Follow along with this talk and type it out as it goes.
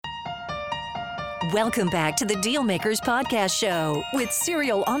Welcome back to the Dealmakers Podcast Show with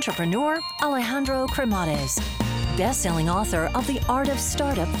serial entrepreneur Alejandro Cremades, best-selling author of The Art of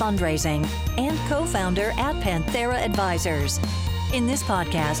Startup Fundraising and co-founder at Panthera Advisors. In this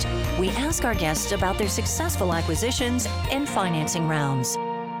podcast, we ask our guests about their successful acquisitions and financing rounds.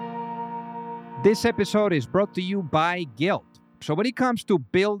 This episode is brought to you by Guild. So when it comes to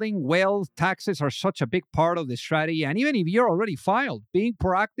building wealth, taxes are such a big part of the strategy. And even if you're already filed, being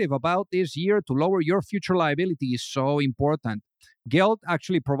proactive about this year to lower your future liability is so important. Guild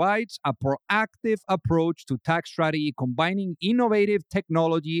actually provides a proactive approach to tax strategy, combining innovative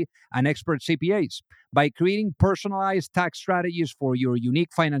technology and expert CPAs. By creating personalized tax strategies for your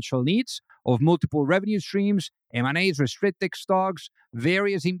unique financial needs of multiple revenue streams, M&As, restricted stocks,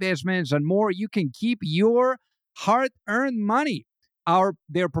 various investments, and more, you can keep your hard-earned money.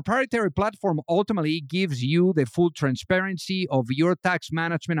 Their proprietary platform ultimately gives you the full transparency of your tax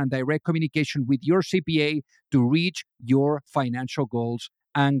management and direct communication with your CPA to reach your financial goals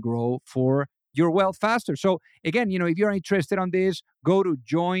and grow for your wealth faster. So again, if you're interested on this, go to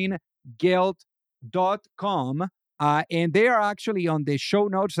joinguild.com. And they are actually on the show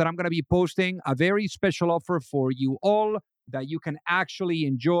notes that I'm going to be posting a very special offer for you all that you can actually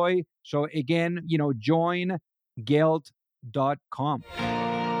enjoy. So again, join guild.com.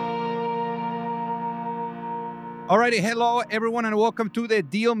 Alrighty, hello everyone, and welcome to the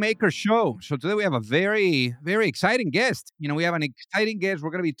Dealmaker Show. So today we have a very, very exciting guest. We have an exciting guest. We're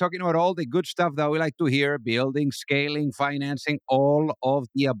going to be talking about all the good stuff that we like to hear: building, scaling, financing, all of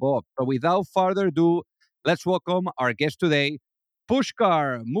the above. So without further ado, let's welcome our guest today,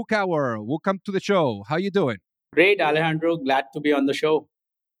 Pushkar Mukewar. Welcome to the show. How you doing? Great, Alejandro. Glad to be on the show.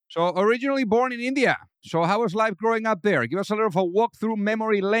 So originally born in India. So how was life growing up there? Give us a little of a walk through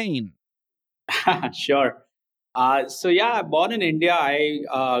memory lane. Sure. Born in India. I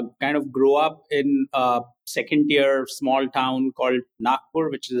kind of grew up in a second-tier small town called Nagpur,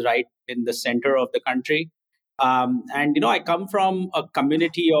 which is right in the center of the country. I come from a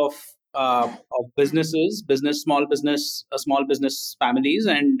community of businesses, small business families,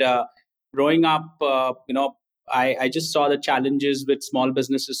 and growing up, I just saw the challenges with small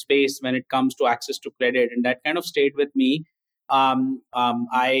businesses face when it comes to access to credit, and that kind of stayed with me.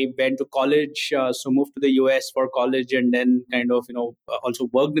 I went to college, so moved to the US for college, and then also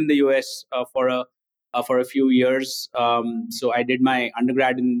worked in the US for a few years. So I did my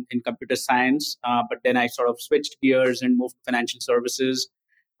undergrad in computer science, but then I sort of switched gears and moved to financial services,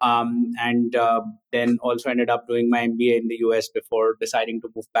 and then also ended up doing my MBA in the US before deciding to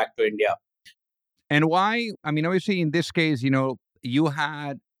move back to India. And why? I mean, obviously, in this case, you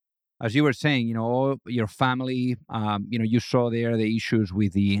had, as you were saying, all your family, you saw there the issues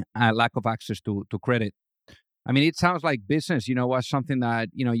with the lack of access to credit. I mean, it sounds like business, was something that,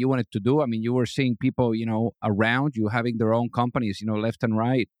 you wanted to do. I mean, you were seeing people, around you having their own companies, left and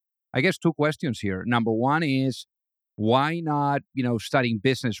right. I guess two questions here. Number one is, why not, studying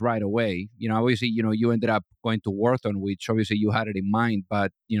business right away? Obviously, you ended up going to Wharton, which obviously you had it in mind,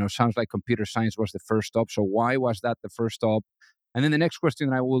 but, sounds like computer science was the first stop. So why was that the first stop? And then the next question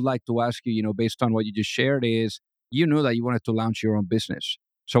that I would like to ask you, based on what you just shared is, you knew that you wanted to launch your own business.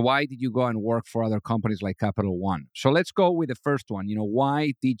 So why did you go and work for other companies like Capital One? So let's go with the first one.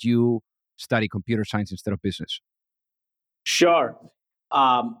 Why did you study computer science instead of business? Sure.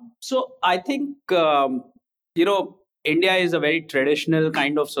 So I think, India is a very traditional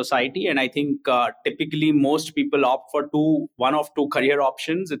kind of society, and I think typically most people opt for one of two career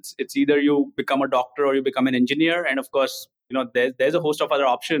options. It's either you become a doctor or you become an engineer, and of course, there's a host of other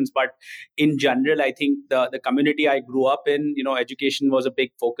options. But in general, I think the community I grew up in, education was a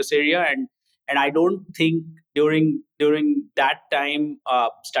big focus area, and I don't think during that time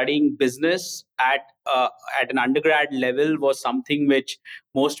studying business at an undergrad level was something which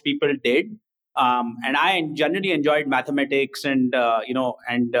most people did. And I generally enjoyed mathematics and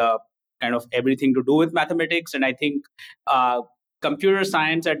kind of everything to do with mathematics. And I think computer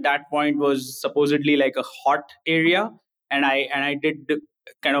science at that point was supposedly like a hot area, and I did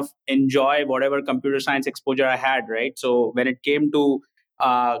kind of enjoy whatever computer science exposure I had. Right, so when it came to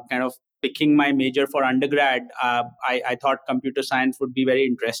kind of picking my major for undergrad, I thought computer science would be very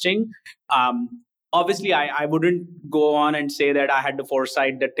interesting. Obviously, I wouldn't go on and say that I had the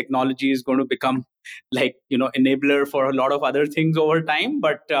foresight that technology is going to become enabler for a lot of other things over time.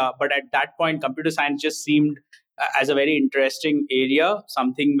 But at that point, computer science just seemed as a very interesting area,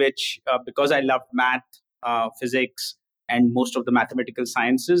 something which, because I loved math, physics, and most of the mathematical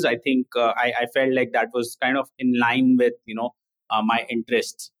sciences, I think I felt like that was kind of in line with my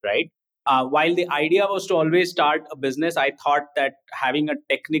interests, right? While the idea was to always start a business, I thought that having a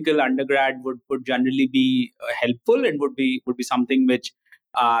technical undergrad would generally be helpful, and would be something which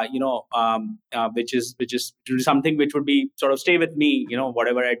which is something which would be sort of stay with me,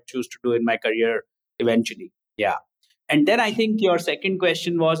 whatever I choose to do in my career eventually. Yeah. And then I think your second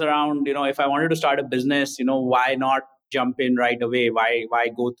question was around, if I wanted to start a business, why not jump in right away? Why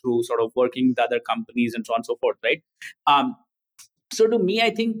go through sort of working with other companies and so on and so forth, right? Um, so to me, I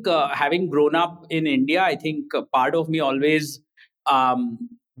think having grown up in India, I think part of me always um,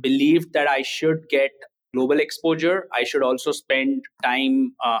 believed that I should get global exposure. I should also spend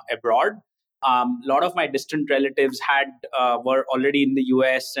time abroad. A lot of my distant relatives were already in the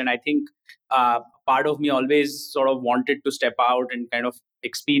US, and I think part of me always sort of wanted to step out and kind of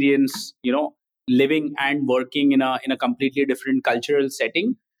experience, living and working in a completely different cultural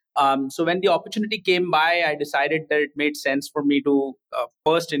setting. So when the opportunity came by, I decided that it made sense for me to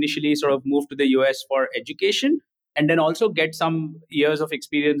first initially sort of move to the US for education, and then also get some years of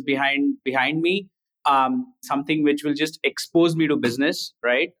experience behind me. Something which will just expose me to business,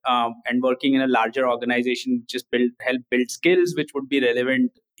 right? And working in a larger organization, just help build skills which would be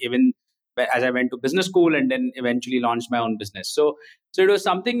relevant even as I went to business school, and then eventually launched my own business. So it was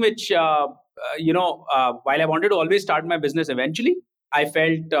something which, while I wanted to always start my business eventually, I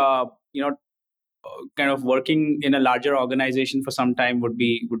felt, kind of working in a larger organization for some time would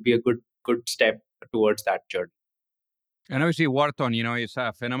be a good step towards that journey. And obviously, Wharton, it's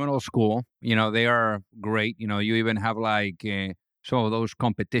a phenomenal school. They are great. You even have like some of those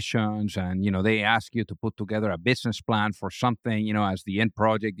competitions, and they ask you to put together a business plan for something, as the end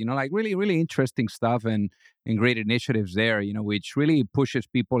project. Like really, really interesting stuff and great initiatives there. Which really pushes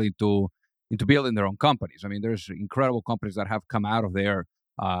people into building their own companies. I mean, there's incredible companies that have come out of there.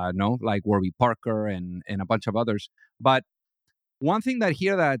 No, like Warby Parker and a bunch of others, but one thing that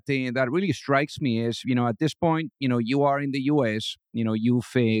really strikes me is, at this point, you are in the U.S. You've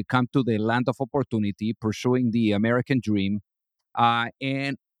come to the land of opportunity, pursuing the American dream,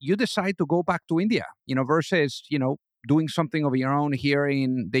 and you decide to go back to India, versus doing something of your own here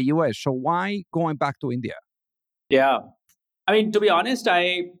in the U.S. So why going back to India? Yeah. I mean, to be honest,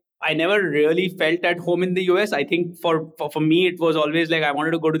 I never really felt at home in the US. I think for me, it was always like I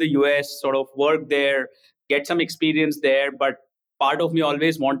wanted to go to the US, sort of work there, get some experience there. But part of me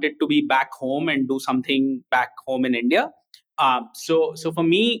always wanted to be back home and do something back home in India. So for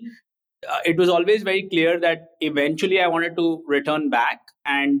me, it was always very clear that eventually I wanted to return back.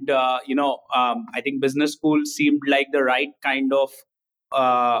 And, I think business school seemed like the right kind of,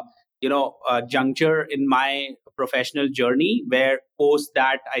 juncture in my professional journey, where post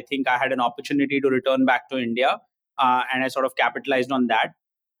that, I think I had an opportunity to return back to India. And I sort of capitalized on that.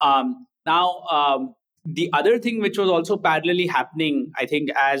 Now, the other thing which was also parallelly happening, I think,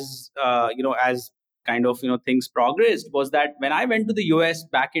 as kind of things progressed, was that when I went to the US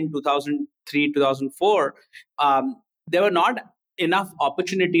back in 2003 2004, there were not enough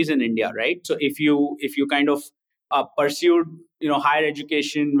opportunities in India, right? So if you kind of pursued higher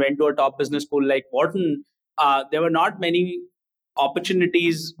education, went to a top business school like Wharton, there were not many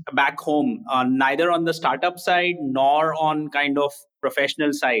opportunities back home, neither on the startup side nor on kind of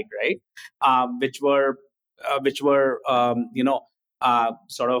professional side, right? Which were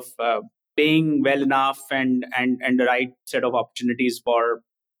sort of paying well enough, and the right set of opportunities for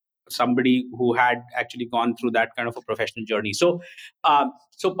somebody who had actually gone through that kind of a professional journey. So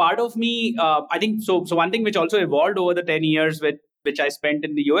part of me, I think, so one thing which also evolved over the 10 years with which I spent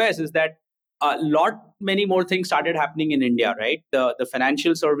in the US is that a lot many more things started happening in India, right? The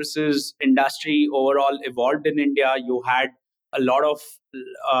financial services industry overall evolved in India. You had a lot of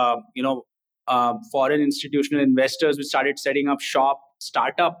foreign institutional investors which started setting up shop.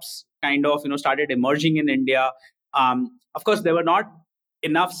 Startups kind of started emerging in India. Of course, there were not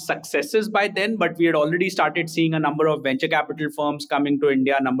enough successes by then, but we had already started seeing a number of venture capital firms coming to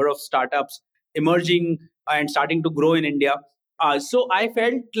India, a number of startups emerging and starting to grow in India. So I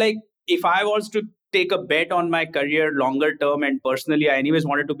felt like if I was to take a bet on my career longer term, and personally, I anyways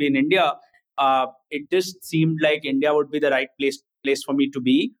wanted to be in India, it just seemed like India would be the right place for me to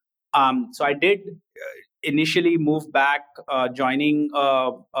be. So I did initially move back, joining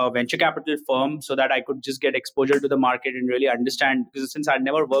a venture capital firm so that I could just get exposure to the market and really understand. Because since I'd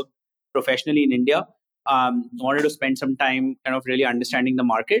never worked professionally in India, wanted to spend some time kind of really understanding the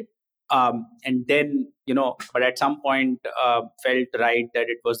market. And then, but at some point, felt right that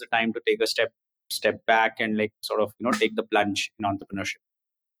it was the time to take a step back and like sort of take the plunge in entrepreneurship.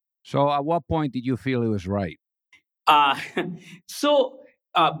 So at what point did you feel it was right? Uh, so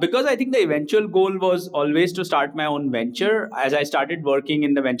Because I think the eventual goal was always to start my own venture. As I started working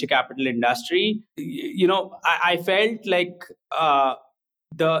in the venture capital industry, I felt like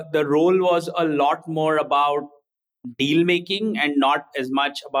the role was a lot more about deal making and not as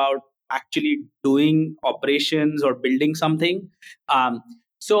much about actually doing operations or building something.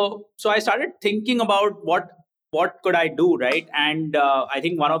 So I started thinking about what could I do, right? And I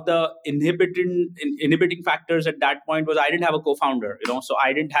think one of the inhibiting factors at that point was I didn't have a co-founder. So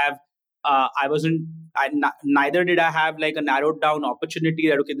I didn't have I wasn't I, neither did I have like a narrowed down opportunity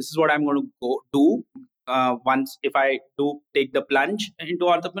that, okay, this is what I'm going to go do once if I do take the plunge into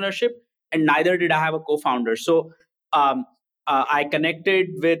entrepreneurship, and neither did I have a co-founder. So um, I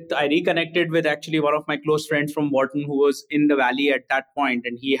reconnected with actually one of my close friends from Wharton who was in the Valley at that point,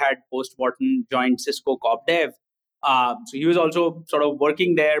 and he had post Wharton joined Cisco Corp Dev. So he was also sort of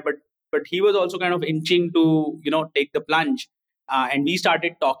working there, but he was also kind of inching to take the plunge. And we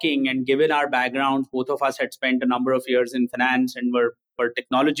started talking, and given our backgrounds, both of us had spent a number of years in finance and were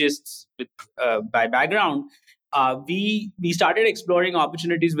technologists with by background. We started exploring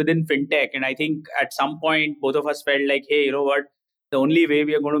opportunities within fintech, and I think at some point both of us felt like, hey, you know what, the only way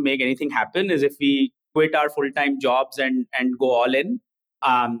we are going to make anything happen is if we quit our full-time jobs and go all in.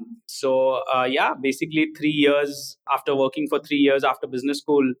 Yeah, basically 3 years after working for 3 years after business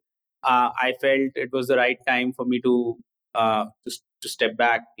school, I felt it was the right time for me to step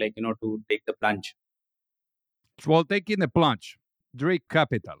back, to take the plunge. Well, taking the plunge, Drip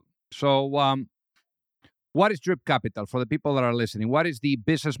Capital. So, what is Drip Capital for the people that are listening? What is the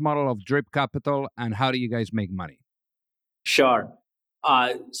business model of Drip Capital, and how do you guys make money? Sure.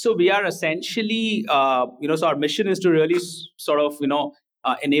 So we are essentially, so our mission is to really sort of,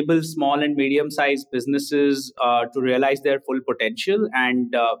 enable small and medium-sized businesses to realize their full potential,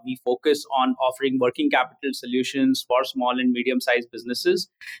 and we focus on offering working capital solutions for small and medium-sized businesses.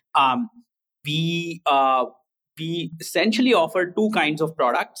 Um, we uh, we essentially offer two kinds of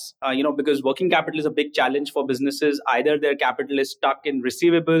products, because working capital is a big challenge for businesses. Either their capital is stuck in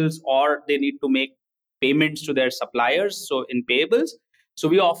receivables, or they need to make payments to their suppliers, so in payables. So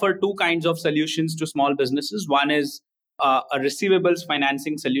we offer two kinds of solutions to small businesses. One is a receivables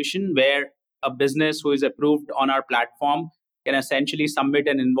financing solution, where a business who is approved on our platform can essentially submit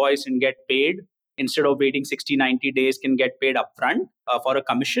an invoice and get paid. Instead of waiting 60, 90 days, can get paid upfront for a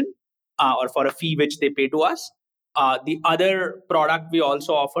commission or for a fee which they pay to us. The other product we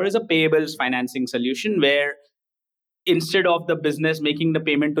also offer is a payables financing solution, where instead of the business making the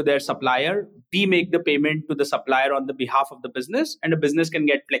payment to their supplier, we make the payment to the supplier on the behalf of the business, and the business can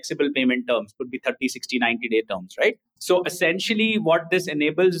get flexible payment terms, could be 30, 60, 90-day terms, right? So essentially what this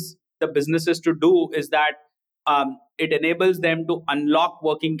enables the businesses to do is that it enables them to unlock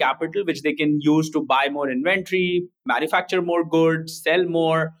working capital, which they can use to buy more inventory, manufacture more goods, sell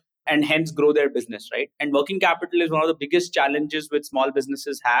more, and hence grow their business, right? And working capital is one of the biggest challenges which small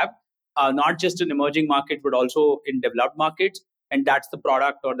businesses have, not just in emerging markets, but also in developed markets. And that's the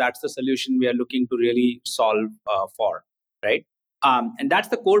product, or that's the solution we are looking to really solve for, right? And that's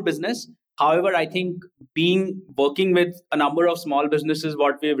the core business. However, I think working with a number of small businesses,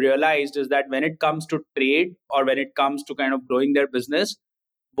 what we've realized is that when it comes to trade, or when it comes to kind of growing their business,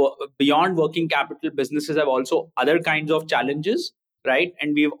 beyond working capital, businesses have also other kinds of challenges, right?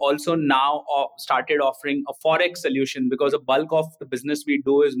 And we've also now started offering a forex solution, because a bulk of the business we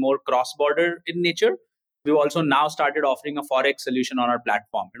do is more cross-border in nature. We've also now started offering a forex solution on our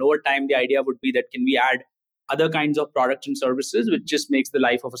platform, and over time the idea would be that can we add other kinds of products and services, which just makes the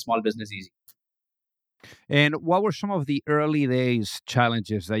life of a small business easy. And what were some of the early days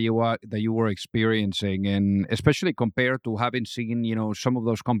challenges that you were experiencing, and especially compared to having seen, some of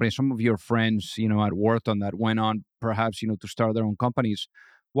those companies, some of your friends, at Wharton that went on perhaps, to start their own companies?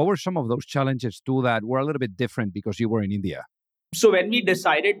 What were some of those challenges too that were a little bit different because you were in India? So when we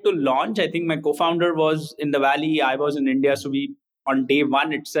decided to launch, I think my co-founder was in the Valley, I was in India. So we, on day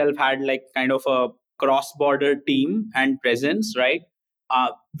one itself, had like kind of a cross-border team and presence, right?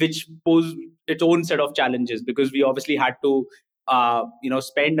 Which posed its own set of challenges, because we obviously had to,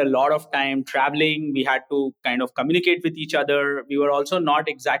 spend a lot of time traveling. We had to kind of communicate with each other. We were also not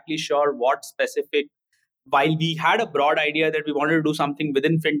exactly sure what specific, while we had a broad idea that we wanted to do something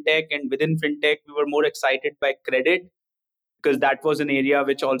within fintech, and within fintech, we were more excited by credit, because that was an area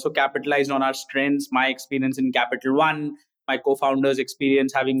which also capitalized on our strengths. My experience in Capital One, my co-founder's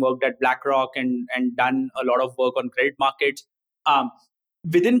experience having worked at BlackRock and done a lot of work on credit markets. Um,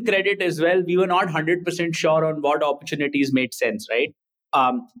 Within credit as well, we were not 100% sure on what opportunities made sense, right?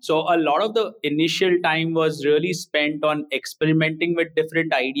 So a lot of the initial time was really spent on experimenting with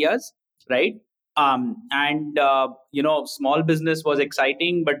different ideas, right? Small business was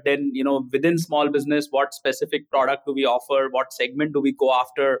exciting, but then, within small business, what specific product do we offer, what segment do we go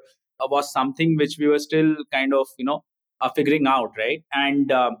after, was something which we were still kind of figuring out, right?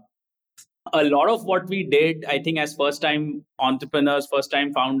 And a lot of what we did, I think, as first time entrepreneurs, first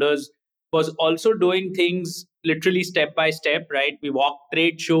time founders, was also doing things literally step by step, right? We walked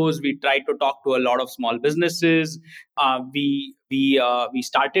trade shows, we tried to talk to a lot of small businesses. We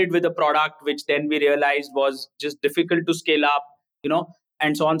started with a product which then we realized was just difficult to scale up,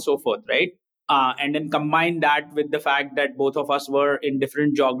 and so on and so forth, right? And then combine that with the fact that both of us were in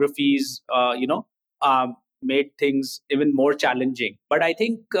different geographies, made things even more challenging. But I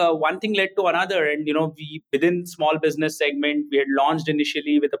think one thing led to another, and we, within small business segment, we had launched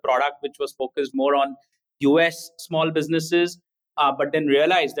initially with a product which was focused more on US small businesses, but then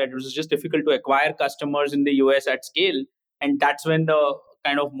realized that it was just difficult to acquire customers in the US at scale, and that's when the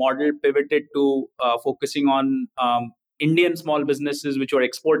kind of model pivoted to focusing on Indian small businesses which were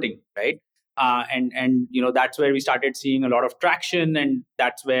exporting, right? And that's where we started seeing a lot of traction, and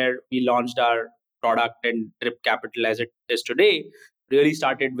that's where we launched our product, and Trip Capital as it is today really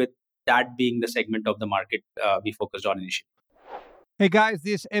started with that being the segment of the market we focused on initially. Hey guys,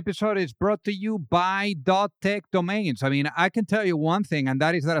 this episode is brought to you by .tech domains. I mean, I can tell you one thing, and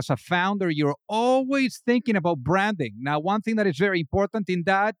that is that as a founder, you're always thinking about branding. Now, one thing that is very important in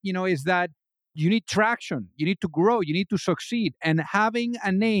that, is that you need traction, you need to grow, you need to succeed. And having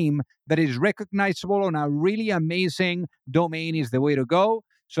a name that is recognizable on a really amazing domain is the way to go.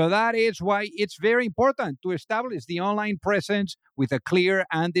 So that is why it's very important to establish the online presence with a clear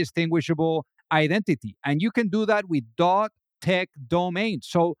and distinguishable identity. And you can do that with .tech domains.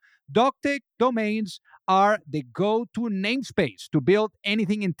 So .tech domains are the go-to namespace to build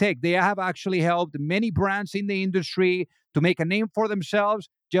anything in tech. They have actually helped many brands in the industry to make a name for themselves,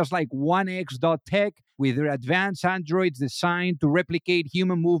 just like 1x.tech with their advanced androids designed to replicate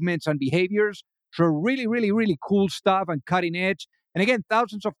human movements and behaviors. So really, really, really cool stuff and cutting edge. And again,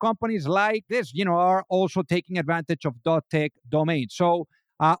 thousands of companies like this, are also taking advantage of .tech domains. So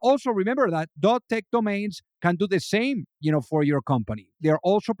also remember that .tech domains can do the same, for your company. They're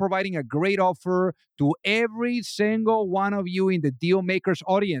also providing a great offer to every single one of you in the Deal Makers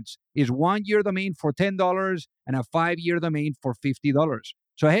audience. Is 1-year domain for $10 and a 5-year domain for $50.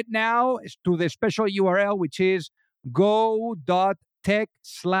 So head now to the special URL, which is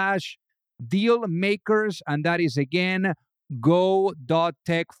go.tech/dealmakers. And that is, again,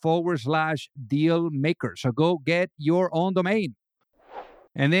 go.tech/dealmakers. So go get your own domain.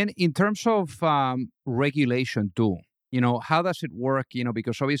 And then in terms of regulation too, how does it work?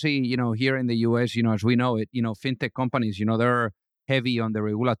 Because obviously, here in the US, as we know it, fintech companies, they're heavy on the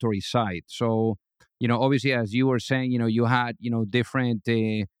regulatory side. So, obviously, as you were saying, you had, different,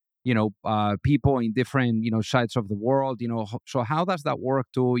 people in different, sides of the world, so how does that work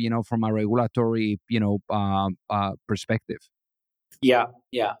too, from a regulatory, perspective? Yeah,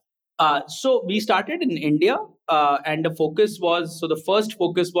 yeah. So we started in India, and the first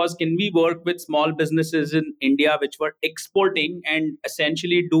focus was, can we work with small businesses in India which were exporting and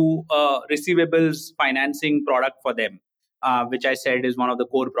essentially do receivables financing product for them, which I said is one of the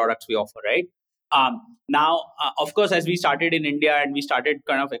core products we offer, right? Of course, as we started in India and we started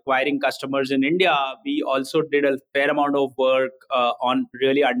kind of acquiring customers in India, we also did a fair amount of work on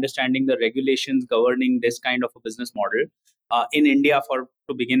really understanding the regulations governing this kind of a business model in India to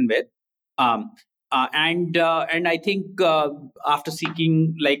begin with. And I think after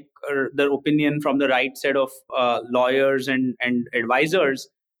seeking the opinion from the right set of lawyers and advisors,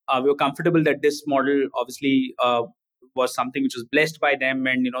 we were comfortable that this model obviously was something which was blessed by them,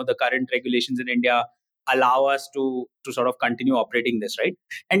 and the current regulations in India allow us to sort of continue operating this, right?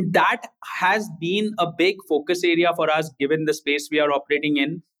 And that has been a big focus area for us given the space we are operating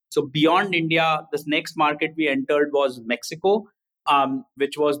in. So beyond India, this next market we entered was Mexico,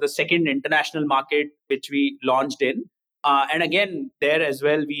 which was the second international market which we launched in. And again, there as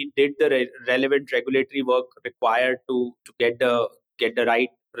well, we did the relevant regulatory work required to get the right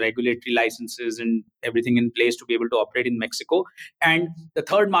regulatory licenses and everything in place to be able to operate in Mexico. And the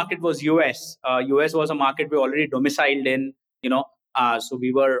third market was US. US was a market we already domiciled in, so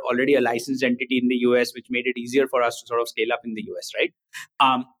we were already a licensed entity in the US, which made it easier for us to sort of scale up in the US, right?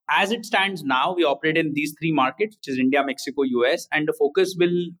 As it stands now, we operate in these three markets, which is India, Mexico, US, and the focus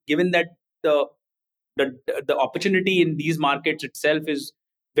will, given that the opportunity in these markets itself is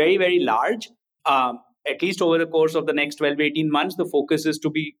very, very large, at least over the course of the next 12 to 18 months, the focus is to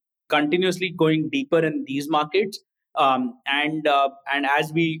be continuously going deeper in these markets. And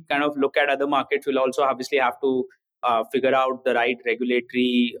as we kind of look at other markets, we'll also obviously have to figure out the right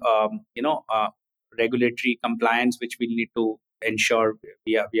regulatory regulatory compliance, which we need to ensure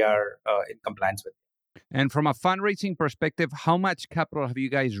we are in compliance with. And from a fundraising perspective, how much capital have you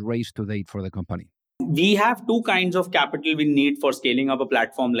guys raised to date for the company? We have two kinds of capital we need for scaling up a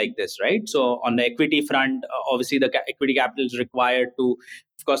platform like this, right? So on the equity front, obviously the equity capital is required to,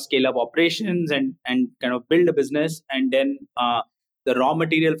 of course, scale up operations and kind of build a business. And then the raw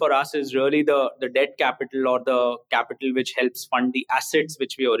material for us is really the debt capital or the capital which helps fund the assets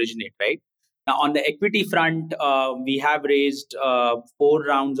which we originate, right? Now, on the equity front, we have raised 4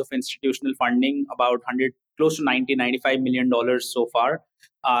 rounds of institutional funding, about 100, close to 95 million dollars so far.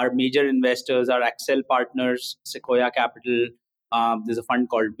 Our major investors are Accel Partners, Sequoia Capital. There's a fund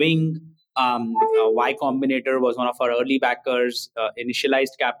called Wing. Y Combinator was one of our early backers.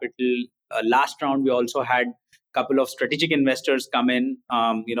 Initialized Capital. Last round, we also had a couple of strategic investors come in.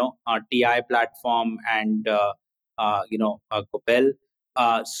 Our TI platform and Copel.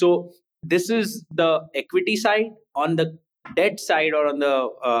 So this is the equity side. On the debt side or on the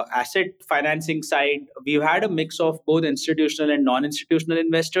asset financing side, we've had a mix of both institutional and non-institutional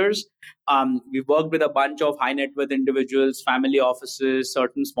investors. We've worked with a bunch of high net worth individuals, family offices,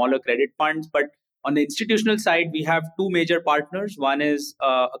 certain smaller credit funds. But on the institutional side, we have two major partners. One is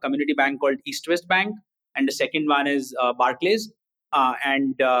a community bank called East West Bank, and the second one is Barclays.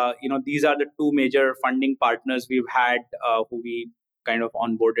 These are the two major funding partners we've had, who we kind of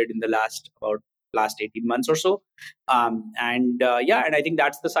onboarded in the last 18 months or so. And I think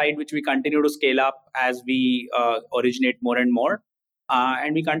that's the side which we continue to scale up as we originate more and more.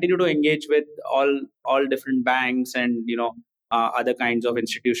 And we continue to engage with all different banks and other kinds of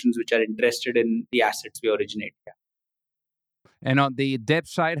institutions which are interested in the assets we originate. Yeah. And on the debt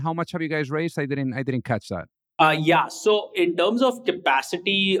side, how much have you guys raised? I didn't catch that. So in terms of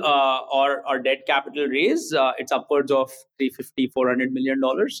capacity or debt capital raise, it's upwards of $350-400 million.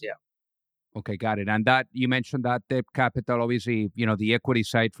 Yeah. Okay, got it. And that you mentioned that debt capital, obviously, the equity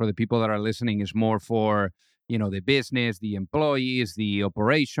side for the people that are listening is more for, the business, the employees, the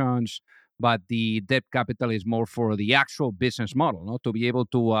operations, but the debt capital is more for the actual business model, no? To be able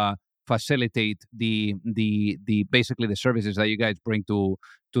to facilitate the basically the services that you guys bring to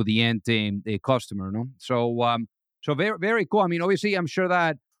the end the customer, no? So very very cool. I mean, obviously, I'm sure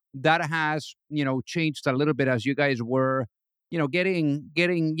that has changed a little bit as you guys were getting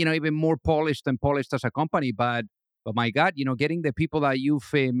even more polished as a company, but my God, getting the people that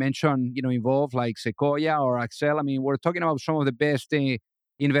you've mentioned involved, like Sequoia or Accel. I mean, we're talking about some of the best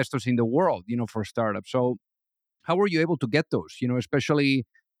investors in the world, for startups. So how were you able to get those? Especially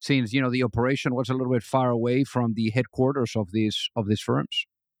since the operation was a little bit far away from the headquarters of these firms.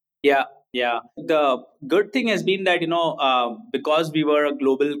 Yeah. The good thing has been that, because we were a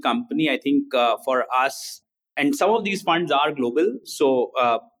global company, I think for us, and some of these funds are global. So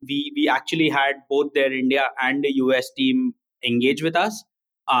we actually had both their India and the US team engage with us,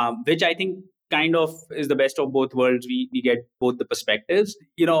 which I think kind of is the best of both worlds. We get both the perspectives.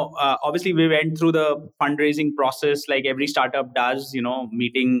 Obviously, we went through the fundraising process like every startup does,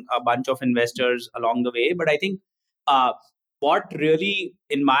 meeting a bunch of investors along the way. But I think what really,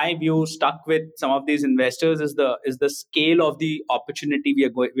 in my view, stuck with some of these investors is the scale of the opportunity we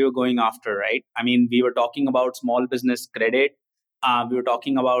were going after, right? I mean, we were talking about small business credit, we were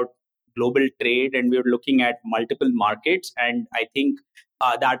talking about global trade, and we were looking at multiple markets. And I think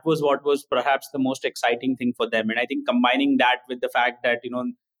that was what was perhaps the most exciting thing for them. And I think combining that with the fact that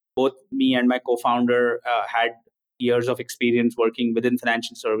both me and my co-founder had years of experience working within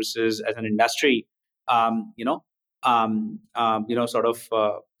financial services as an industry, sort of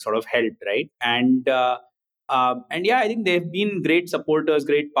helped, right? And I think they've been great supporters,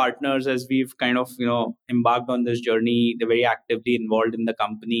 great partners as we've kind of embarked on this journey. They're very actively involved in the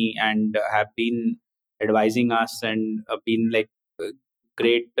company and have been advising us and been like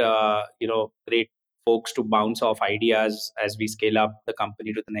great folks to bounce off ideas as we scale up the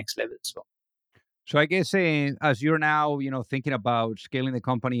company to the next level. So I guess as you're now, thinking about scaling the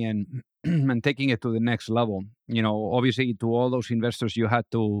company and and taking it to the next level, obviously to all those investors, you had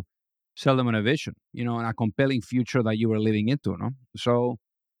to sell them on a vision, and a compelling future that you were living into, no? So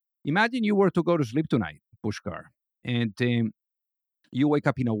imagine you were to go to sleep tonight, Pushkar, and you wake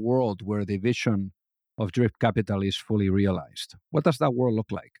up in a world where the vision of Drift Capital is fully realized. What does that world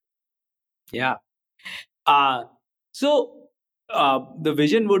look like? Yeah. The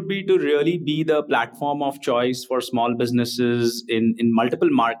vision would be to really be the platform of choice for small businesses in multiple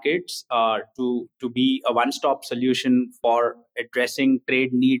markets, to be a one-stop solution for addressing trade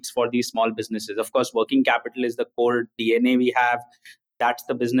needs for these small businesses. Of course, working capital is the core DNA we have. That's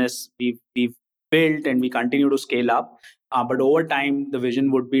the business we've built and we continue to scale up. But over time, the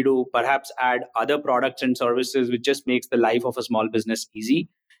vision would be to perhaps add other products and services, which just makes the life of a small business easy.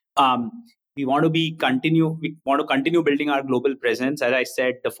 Um, we want to continue building our global presence. As I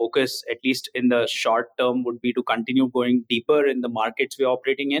said, the focus, at least in the short term, would be to continue going deeper in the markets we're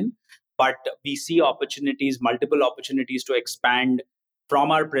operating in. But we see opportunities, multiple opportunities to expand from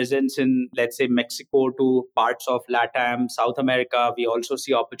our presence in, let's say, Mexico to parts of LATAM, South America. We also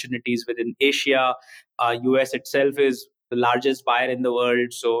see opportunities within Asia. US itself is the largest buyer in the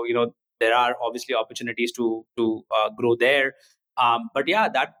world, so there are obviously opportunities to grow there. But yeah,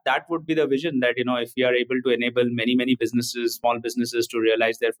 that would be the vision, that if we are able to enable many businesses, small businesses, to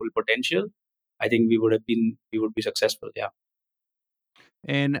realize their full potential, I think we would be successful. Yeah.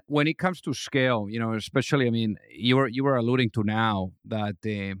 And when it comes to scale, especially, I mean, you were alluding to now that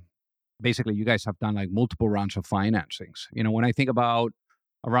basically you guys have done like multiple rounds of financings. When I think about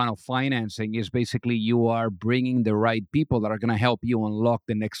a round of financing, is basically you are bringing the right people that are going to help you unlock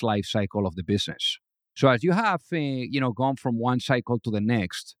the next life cycle of the business. So as you have, gone from one cycle to the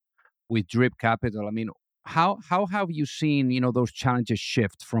next with Drip Capital, I mean, how have you seen, those challenges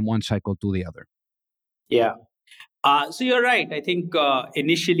shift from one cycle to the other? Yeah. So you're right. I think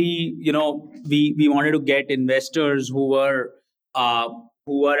initially, we wanted to get investors uh,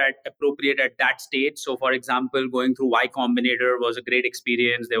 who were appropriate at that stage. So, for example, going through Y Combinator was a great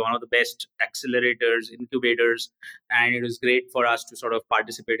experience. They're one of the best accelerators, incubators, and it was great for us to sort of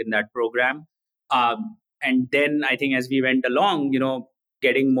participate in that program. And then I think as we went along,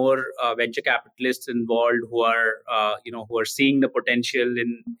 getting more venture capitalists involved who are seeing the potential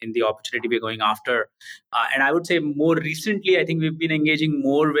in the opportunity we're going after. And I would say more recently, I think we've been engaging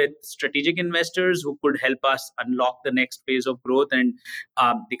more with strategic investors who could help us unlock the next phase of growth. And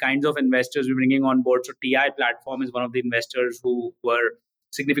the kinds of investors we're bringing on board. So TI Platform is one of the investors who were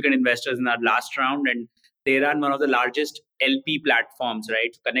significant investors in our last round, and they run one of the largest LP platforms,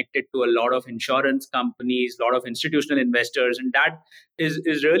 right? Connected to a lot of insurance companies, a lot of institutional investors. And that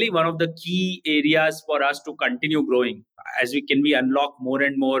is really one of the key areas for us to continue growing as we unlock more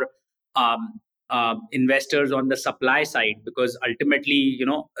and more um, investors on the supply side, because ultimately,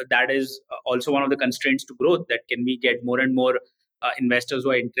 that is also one of the constraints to growth, that can we get more and more investors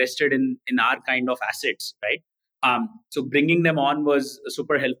who are interested in our kind of assets, right? So bringing them on was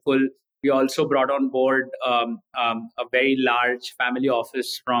super helpful. We also brought on board a very large family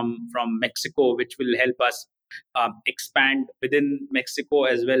office from Mexico, which will help us expand within Mexico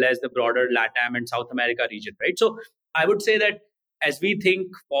as well as the broader LATAM and South America region, right? So I would say that as we think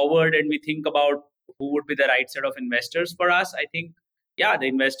forward and we think about who would be the right set of investors for us, I think, yeah, the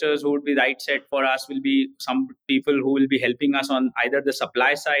investors who would be right set for us will be some people who will be helping us on either the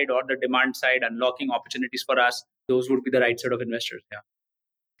supply side or the demand side, unlocking opportunities for us. Those would be the right set of investors. Yeah.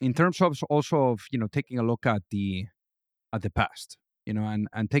 In terms of also of taking a look at the past, and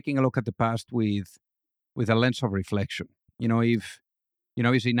taking a look at the past with a lens of reflection. If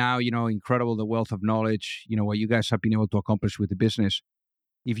obviously now incredible the wealth of knowledge, what you guys have been able to accomplish with the business.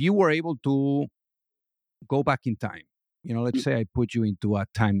 If you were able to go back in time, let's say I put you into a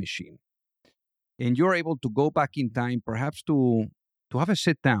time machine, and you're able to go back in time, perhaps to have a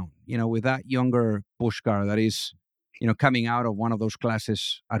sit down, with that younger Pushkar that is, coming out of one of those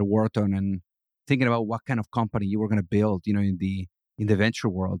classes at Wharton and thinking about what kind of company you were going to build, in the venture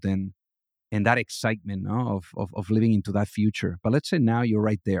world, and that excitement, no, of living into that future. But let's say now you're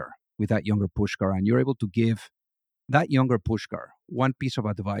right there with that younger Pushkar, and you're able to give that younger Pushkar one piece of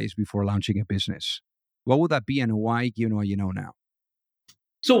advice before launching a business. What would that be, and why, given what you know now?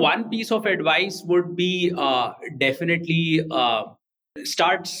 So one piece of advice would be definitely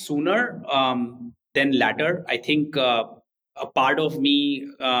start sooner than later. I think a part of me,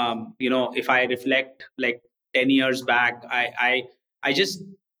 if I reflect like 10 years back, I just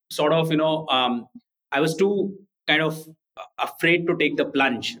sort of, I was too kind of afraid to take the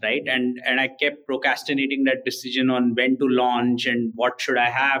plunge, right? And I kept procrastinating that decision on when to launch and what should I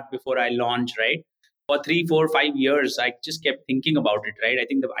have before I launch, right? For 3, 4, 5 years, I just kept thinking about it, right? I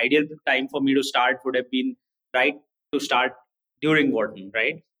think the ideal time for me to start would have been right to start during Wharton,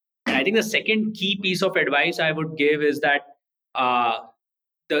 right? And I think the second key piece of advice I would give is that uh,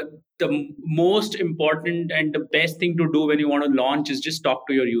 the most important and the best thing to do when you want to launch is just talk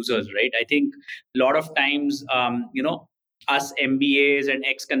to your users, right? I think a lot of times, us MBAs and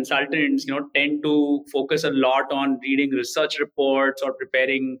ex consultants, tend to focus a lot on reading research reports or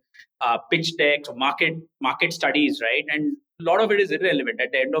preparing pitch decks or market studies, right? And a lot of it is irrelevant.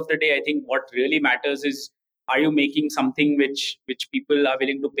 At the end of the day, I think what really matters is, are you making something which people are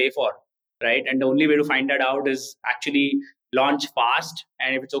willing to pay for, right? And the only way to find that out is actually launch fast,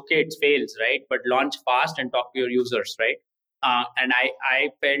 and if it's okay, it fails, right? But launch fast and talk to your users, right? And I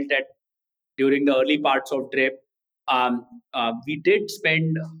felt that during the early parts of Drip, we did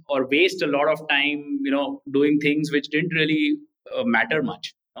spend or waste a lot of time, doing things which didn't really matter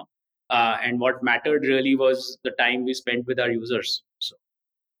much. And what mattered really was the time we spent with our users. So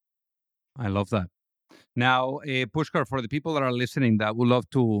I love that. Now, Pushkar, for the people that are listening that would love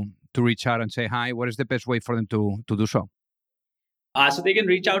to reach out and say hi, what is the best way for them to do so? So they can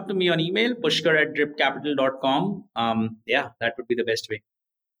reach out to me on email, pushkar@dripcapital.com. That would be the best way.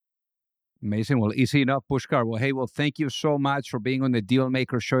 Amazing. Well, easy enough, Pushkar. Well, thank you so much for being on the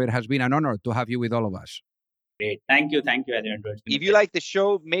Dealmaker Show. It has been an honor to have you with all of us. Great. Thank you, Alejandro. If you like the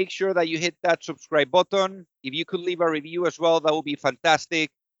show, make sure that you hit that subscribe button. If you could leave a review as well, that would be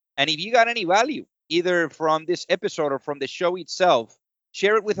fantastic. And if you got any value, either from this episode or from the show itself,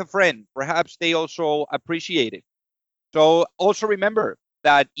 share it with a friend. Perhaps they also appreciate it. So also remember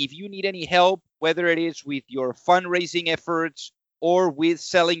that if you need any help, whether it is with your fundraising efforts or with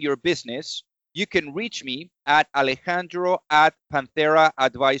selling your business, you can reach me at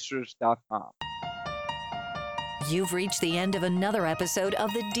alejandro@pantheraadvisors.com. You've reached the end of another episode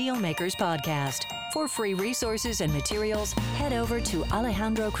of the Dealmakers Podcast. For free resources and materials, head over to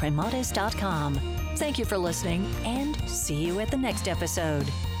alejandrocremades.com. Thank you for listening, and see you at the next episode.